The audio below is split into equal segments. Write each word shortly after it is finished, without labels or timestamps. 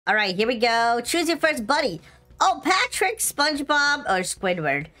All right, here we go. Choose your first buddy. Oh, Patrick, SpongeBob, or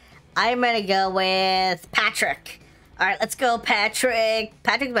Squidward. I'm gonna go with Patrick. All right, let's go, Patrick.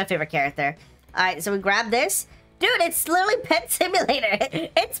 Patrick's my favorite character. All right, so we grab this. Dude, it's literally Pet Simulator.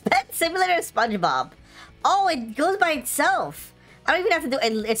 It's Pet Simulator SpongeBob. Oh, it goes by itself. I don't even have to do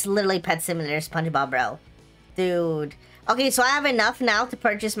it. It's literally Pet Simulator SpongeBob, bro. Dude. Okay, so I have enough now to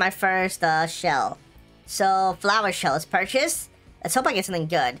purchase my first shell. So, flower shell is purchased. Let's hope I get something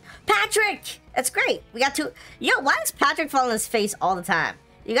good. Patrick! That's great. We got two. Yo, why is Patrick falling on his face all the time?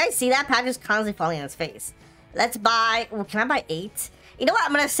 You guys see that? Patrick's constantly falling on his face. Let's buy... Oh, can I buy 8? You know what?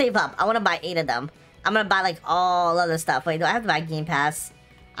 I'm going to save up. I want to buy 8 of them. I'm going to buy, like, all of the stuff. Wait, do I have to buy Game Pass?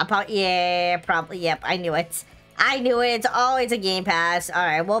 I'll probably... Yeah, probably. Yep, I knew it. I knew it. It's always a Game Pass.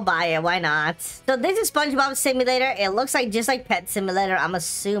 Alright, we'll buy it. Why not? So this is SpongeBob Simulator. It looks like just like Pet Simulator, I'm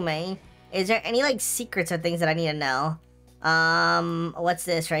assuming. Is there any, like, secrets or things that I need to know? What's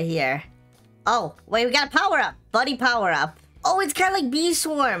this right here? Oh, wait, we got a power-up. Buddy power-up. Oh, it's kind of like Bee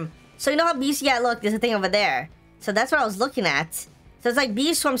Swarm. So you know how Bees... Yeah, look, there's a thing over there. So that's what I was looking at. So it's like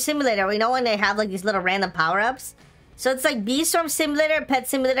Bee Swarm Simulator. You know when they have, like, these little random power-ups? So it's like Bee Swarm Simulator, Pet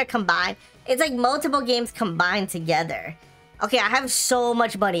Simulator combined. It's like multiple games combined together. Okay, I have so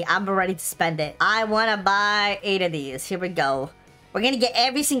much money. I'm ready to spend it. I want to buy 8 of these. Here we go. We're going to get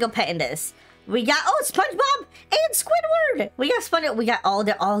every single pet in this. We got, oh, SpongeBob and Squidward. We got SpongeBob. We got all,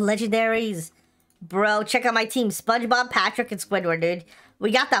 they're all legendaries. Bro, check out my team. SpongeBob, Patrick, and Squidward, dude.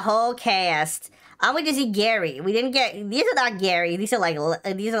 We got the whole cast. I'm going to see Gary. We didn't get, these are not Gary. These are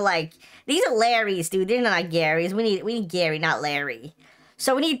Larry's, dude. They're not Gary's. We need Gary, not Larry.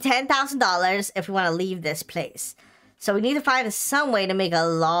 So we need $10,000 if we want to leave this place. So we need to find some way to make a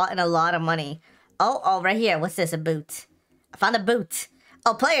lot of money. Oh, right here. What's this? A boot. I found a boot.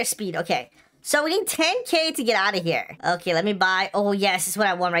 Oh, player speed. Okay. So we need 10K to get out of here. Okay, let me buy. Oh, yes. This is what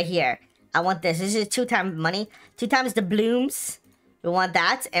I want right here. I want this. This is 2 times money. 2 times the blooms. We want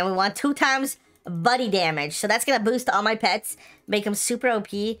that. And we want 2 times buddy damage. So that's going to boost all my pets. Make them super OP.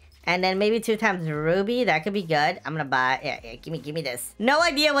 And then maybe 2 times Ruby. That could be good. I'm gonna buy... Yeah, give me this. No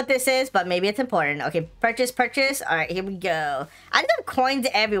idea what this is, but maybe it's important. Okay, purchase. Alright, here we go. I need coins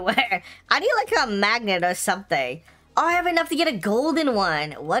everywhere. I need like a magnet or something. Oh, I have enough to get a golden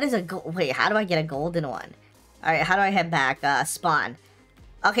one. What is a gold... Wait, how do I get a golden one? Alright, how do I head back? Spawn.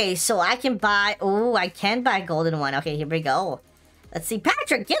 Okay, so I can buy... Oh, I can buy a golden one. Okay, here we go. Let's see.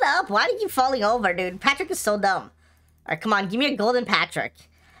 Patrick, get up! Why do you keep falling over, dude? Patrick is so dumb. Alright, come on. Give me a golden Patrick.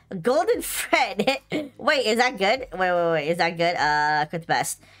 Golden Fred. Wait, is that good? Wait. Is that good? What's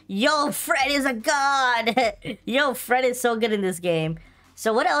best? Yo, Fred is a god. Yo, Fred is so good in this game.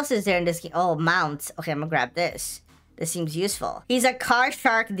 So what else is there in this game? Oh, mounts. Okay, I'm gonna grab this. This seems useful. He's a car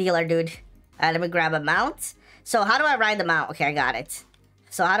shark dealer, dude. Let me grab a mount. So how do I ride the mount? Okay, I got it.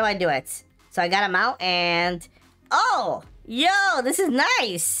 So how do I do it? So I got a mount and... Oh, yo, this is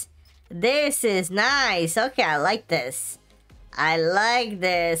nice. This is nice. Okay, I like this. I like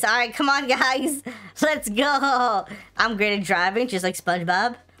this. All right, come on, guys. Let's go. I'm great at driving, just like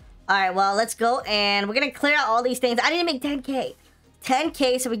SpongeBob. All right, well, let's go. And we're going to clear out all these things. I need to make 10K.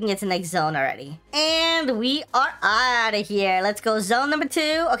 10K so we can get to the next zone already. And we are out of here. Let's go zone number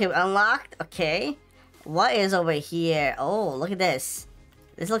 2. Okay, we're unlocked. Okay. What is over here? Oh, look at this.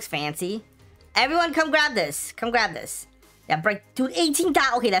 This looks fancy. Everyone, come grab this. Come grab this. Yeah, break. Dude,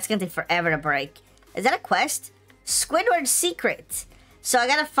 18,000. Okay, that's going to take forever to break. Is that a quest? Squidward's secret. So I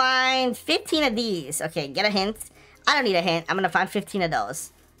gotta find 15 of these. Okay, get a hint. I don't need a hint. I'm gonna find 15 of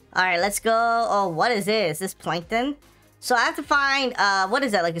those. Alright, let's go. Oh, what is this? This plankton? So I have to find, what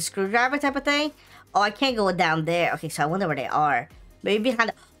is that? Like a screwdriver type of thing? Oh, I can't go down there. Okay, so I wonder where they are. Maybe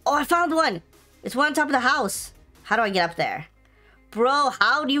behind... Oh, I found one! It's one on top of the house. How do I get up there? Bro,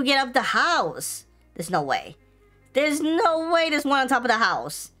 how do you get up the house? There's no way. There's no way there's one on top of the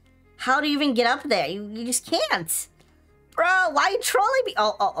house. How do you even get up there? You just can't. Bro, why are you trolling me?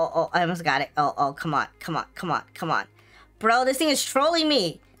 Oh, I almost got it. Oh, come on. Bro, this thing is trolling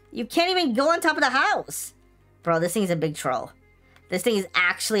me. You can't even go on top of the house. Bro, this thing is a big troll. This thing is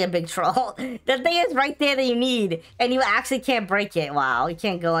actually a big troll. The thing is right there that you need, and you actually can't break it. Wow, you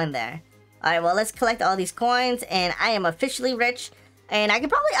can't go in there. Alright, well, let's collect all these coins, and I am officially rich, and I can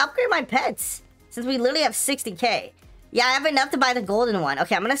probably upgrade my pets, since we literally have 60K. Yeah, I have enough to buy the golden one.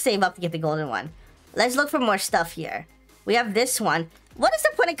 Okay, I'm gonna save up to get the golden one. Let's look for more stuff here. We have this one. What is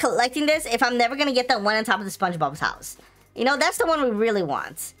the point of collecting this if I'm never gonna get the one on top of the SpongeBob's house? You know, that's the one we really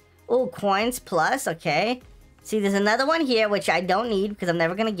want. Oh, coins plus, okay. See, there's another one here, which I don't need because I'm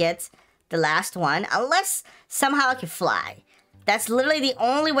never gonna get the last one. Unless somehow I can fly. That's literally the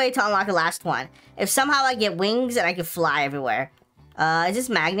only way to unlock the last one. If somehow I get wings and I can fly everywhere. Is this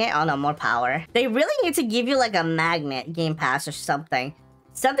magnet? Oh no, more power. They really need to give you like a magnet game pass or something.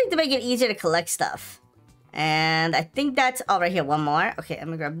 Something to make it easier to collect stuff. And I think that's... Oh, right here. One more. Okay, let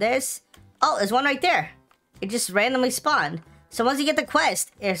me grab this. Oh, there's one right there. It just randomly spawned. So once you get the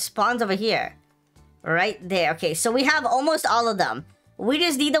quest, it spawns over here. Right there. Okay, so we have almost all of them. We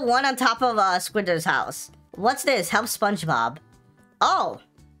just need the one on top of Squidder's house. What's this? Help SpongeBob. Oh,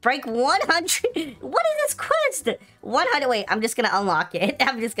 break 100. What is this quest? 100. Wait, I'm just gonna unlock it.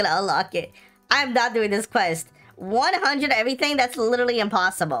 I'm just gonna unlock it. I'm not doing this quest. 100 everything? That's literally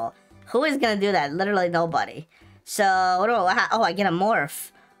impossible. Who is gonna do that? Literally nobody. So, oh, I get a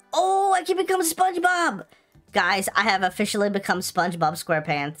morph. Oh, I can become SpongeBob. Guys, I have officially become SpongeBob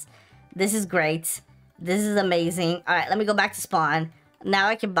SquarePants. This is great. This is amazing. All right, let me go back to spawn. Now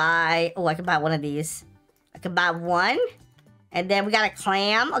I can buy... Oh, I can buy one of these. I can buy one. And then we got a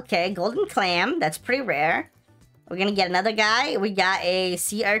clam. Okay, golden clam. That's pretty rare. We're gonna get another guy. We got a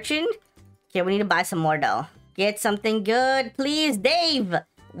sea urchin. Okay, we need to buy some more, though. Get something good, please. Dave!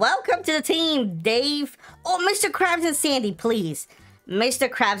 Welcome to the team, Dave. Oh, Mr. Krabs and Sandy, please. Mr.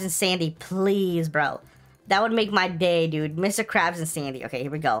 Krabs and Sandy, please, bro. That would make my day, dude. Mr. Krabs and Sandy. Okay,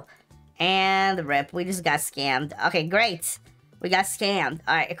 here we go. And the rip. We just got scammed. Okay, great. We got scammed.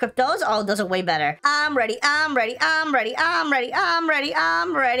 All right, equip those. Oh, those are way better. I'm ready. I'm ready. I'm ready. I'm ready. I'm ready.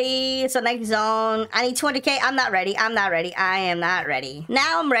 I'm ready. So next zone. I need 200K. I'm not ready. I'm not ready. I am not ready.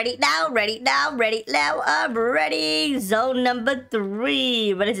 Now I'm ready. Now ready. Now ready. Now I'm ready. Zone number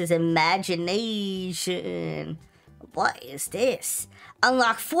 3. What is this? Imagination. What is this?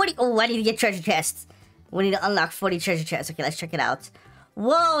 Unlock 40. Oh, I need to get treasure chests. We need to unlock 40 treasure chests. Okay, let's check it out.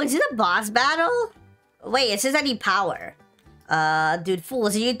 Whoa, is this a boss battle? Wait, it says I need power. Dude,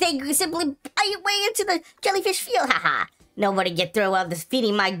 fools, you think you simply buy your way into the jellyfish field? Haha. Nobody get through without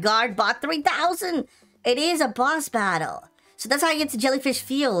defeating my guard bot 3000. It is a boss battle. So that's how I get to jellyfish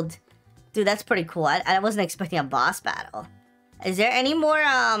field. Dude, that's pretty cool. I wasn't expecting a boss battle. Is there any more,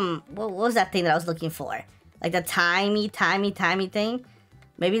 what was that thing that I was looking for? Like the tiny thing?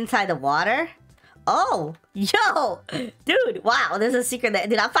 Maybe inside the water? Oh, yo, dude, wow, there's a secret there.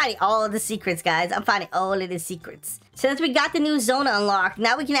 Dude, I'm finding all of the secrets, guys. I'm finding all of the secrets. Since we got the new zone unlocked,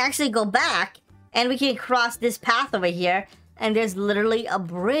 now we can actually go back and we can cross this path over here. And there's literally a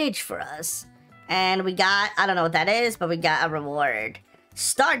bridge for us. And we got, I don't know what that is, but we got a reward.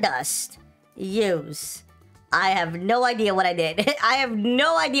 Stardust. Use. I have no idea what I did. I have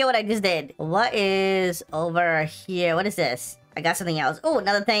no idea what I just did. What is over here? What is this? I got something else. Oh,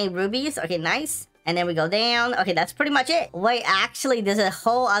 another thing. Rubies. Okay, nice. And then we go down. Okay, that's pretty much it. Wait, actually, there's a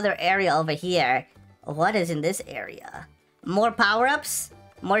whole other area over here. What is in this area? More power-ups?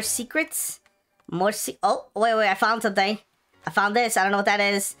 More secrets? More oh, wait, I found something. I found this. I don't know what that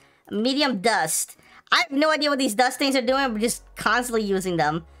is. Medium dust. I have no idea what these dust things are doing. We're just constantly using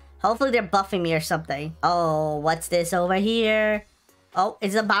them. Hopefully, they're buffing me or something. Oh, what's this over here? Oh,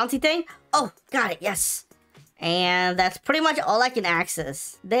 is it a bounty thing? Oh, got it. Yes. And that's pretty much all I can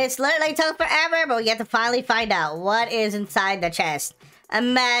access. This literally took forever, but we get to finally find out what is inside the chest.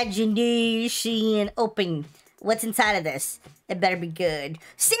 Imagination open. What's inside of this? It better be good.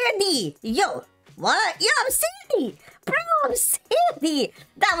 Sandy! Yo! What? Yo, I'm Sandy! Bro, I'm Sandy!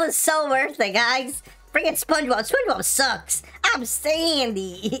 That was so worth it, guys. Bring it, SpongeBob. SpongeBob sucks. I'm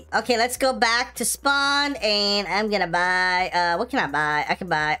Sandy. Okay, let's go back to spawn, and I'm gonna buy, what can I buy? I can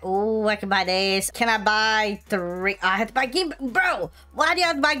buy, oh, I can buy this. Can I buy 3? I have to buy game, bro, why do you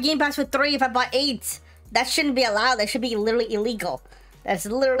have to buy game pass for 3 if I buy 8? That shouldn't be allowed. That should be literally illegal. That's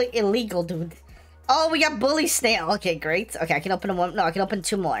literally illegal, dude. Oh, we got Bully Snail. Okay, great. Okay, I can open one. No, I can open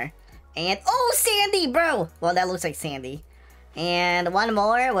 2 more. And, oh, Sandy, bro. Well, that looks like Sandy. And one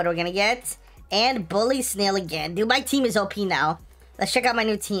more. What are we gonna get? And Bully Snail again. Dude, my team is OP now. Let's check out my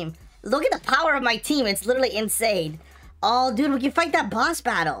new team. Look at the power of my team. It's literally insane. Oh, dude, we can fight that boss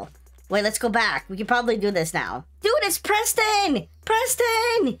battle. Wait, let's go back. We can probably do this now. Dude, it's Preston!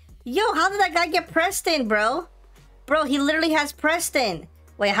 Preston! Yo, how did that guy get Preston, bro? Bro, he literally has Preston.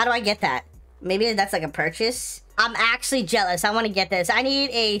 Wait, how do I get that? Maybe that's like a purchase? I'm actually jealous. I want to get this. I need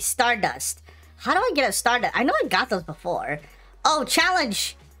a Stardust. How do I get a Stardust? I know I got those before. Oh,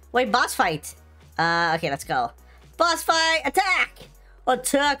 challenge! Wait, boss fight. Okay, let's go. Boss fight, attack!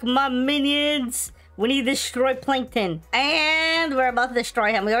 Attack my minions! We need to destroy Plankton. And we're about to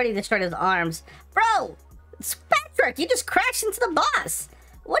destroy him. We already destroyed his arms. Bro! It's Patrick! You just crashed into the boss!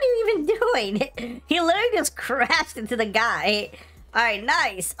 What are you even doing? He literally just crashed into the guy. Alright,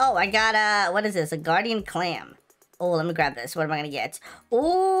 nice. Oh, I got, what is this? A Guardian Clam. Oh, let me grab this. What am I gonna get?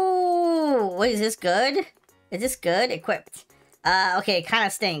 Ooh! Wait, is this good? Is this good? Equipped. Okay, it kind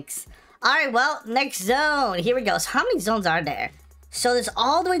of stinks. Alright, well, next zone. Here we go. So how many zones are there? So there's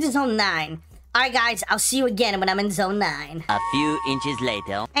all the way to zone 9. Alright guys, I'll see you again when I'm in zone 9. A few inches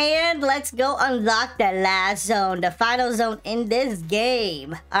later. And let's go unlock the last zone, the final zone in this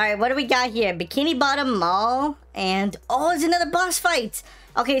game. Alright, what do we got here? Bikini Bottom Mall. And, oh, it's another boss fight.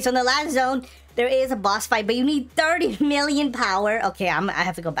 Okay, so in the last zone, there is a boss fight, but you need 30 million power. Okay, I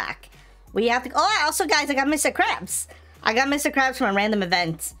have to go back. We have to... Oh, also, guys, I got Mr. Krabs. I got Mr. Krabs from a random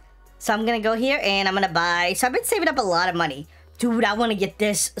event. So I'm gonna go here, and I'm gonna buy... So I've been saving up a lot of money. Dude, I want to get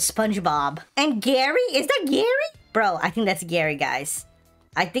this SpongeBob. And Gary? Is that Gary? Bro, I think that's Gary, guys.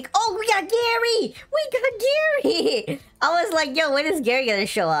 I think... Oh, we got Gary! We got Gary! I was like, yo, when is Gary gonna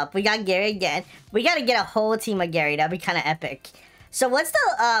show up? We got Gary again. We gotta get a whole team of Gary. That'd be kind of epic. So what's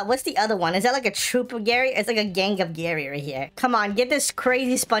the other one? Is that like a troop of Gary? It's like a gang of Gary right here. Come on, get this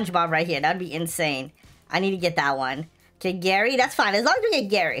crazy SpongeBob right here. That'd be insane. I need to get that one. Okay, Gary, that's fine. As long as we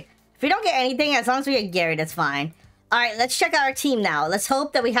get Gary. If we don't get anything, as long as we get Gary, that's fine. Alright, let's check out our team now. Let's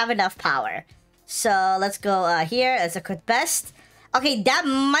hope that we have enough power. So, let's go here. Let's equip best. Okay, that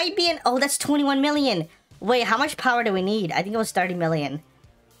might be an... Oh, that's 21 million. Wait, how much power do we need? I think it was 30 million.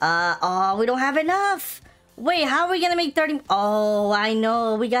 Oh, we don't have enough. Wait, how are we gonna make 30... Oh, I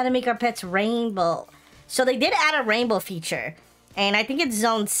know. We gotta make our pets rainbow. So, they did add a rainbow feature. And I think it's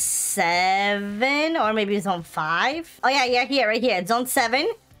zone 7 or maybe zone 5. Oh, yeah, here, right here. It's zone 7.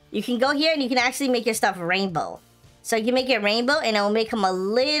 You can go here and you can actually make your stuff rainbow. So you can make it rainbow and it will make them a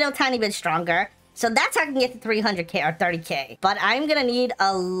little tiny bit stronger. So that's how I can get to 300k or 30k. But I'm gonna need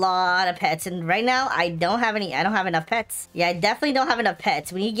a lot of pets. And right now, I don't have enough pets. Yeah, I definitely don't have enough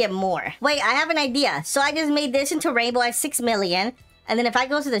pets. We need to get more. Wait, I have an idea. So I just made this into rainbow at 6 million. And then if I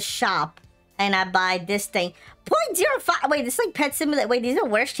go to the shop and I buy this thing, 0.05. Wait, this is like Pet Simulator. Wait, these are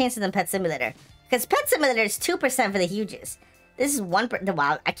worse chances than Pet Simulator. Because Pet Simulator is 2% for the huges. This is 1%.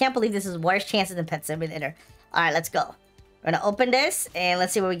 Wow, I can't believe this is worse chances than Pet Simulator. Alright, let's go. We're gonna open this, and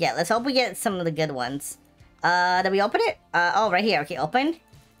let's see what we get. Let's hope we get some of the good ones. Did we open it? Oh, right here. Okay, open.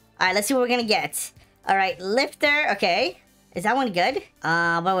 Alright, let's see what we're gonna get. Alright, lifter. Okay. Is that one good?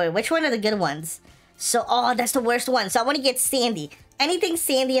 Wait, which one are the good ones? So, oh, that's the worst one. So I want to get Sandy. Anything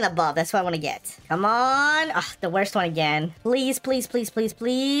Sandy and above, that's what I want to get. Come on. Ah, the worst one again. Please, please, please, please,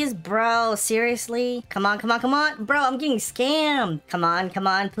 please. Bro, seriously? Come on, come on, come on. Bro, I'm getting scammed. Come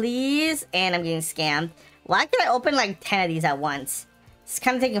on, please. And I'm getting scammed. Why can I open like 10 of these at once? It's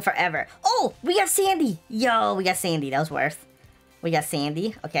kind of taking forever. Oh, we got Sandy. Yo, we got Sandy. That was worth. We got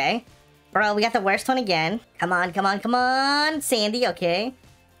Sandy. Okay. Bro, we got the worst one again. Come on, come on, come on. Sandy, okay.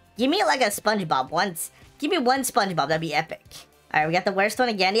 Give me like a SpongeBob once. Give me one SpongeBob. That'd be epic. Alright, we got the worst one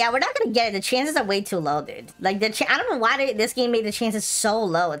again. Yeah, we're not gonna get it. The chances are way too low, dude. Like, I don't know why this game made the chances so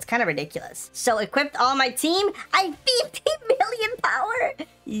low. It's kind of ridiculous. So, equipped all my team. I have 50 million power.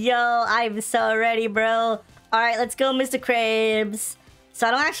 Yo, I'm so ready, bro. Alright, let's go, Mr. Krabs. So,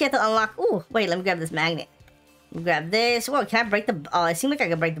 I don't actually have to unlock... Ooh, wait, let me grab this magnet. Let me grab this. Whoa, can I break the... Oh, it seems like I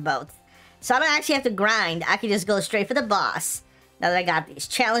can break the both. So, I don't actually have to grind. I can just go straight for the boss. Now that I got these.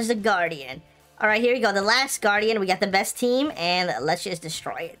 Challenge the Guardian. Alright, here we go. The last Guardian. We got the best team. And let's just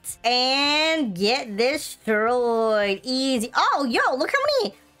destroy it. And get destroyed. Easy. Oh, yo, look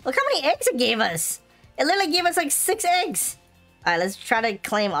how many eggs it gave us. It literally gave us like 6 eggs. Alright, let's try to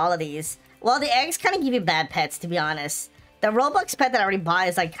claim all of these. Well, the eggs kind of give you bad pets, to be honest. The Roblox pet that I already bought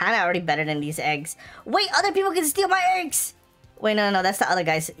is like kind of already better than these eggs. Wait, other people can steal my eggs. Wait, no, that's the other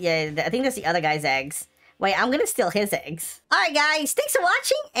guy's. Yeah, I think that's the other guy's eggs. Wait, I'm gonna steal his eggs. Alright, guys. Thanks for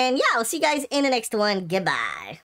watching. And yeah, I'll see you guys in the next one. Goodbye.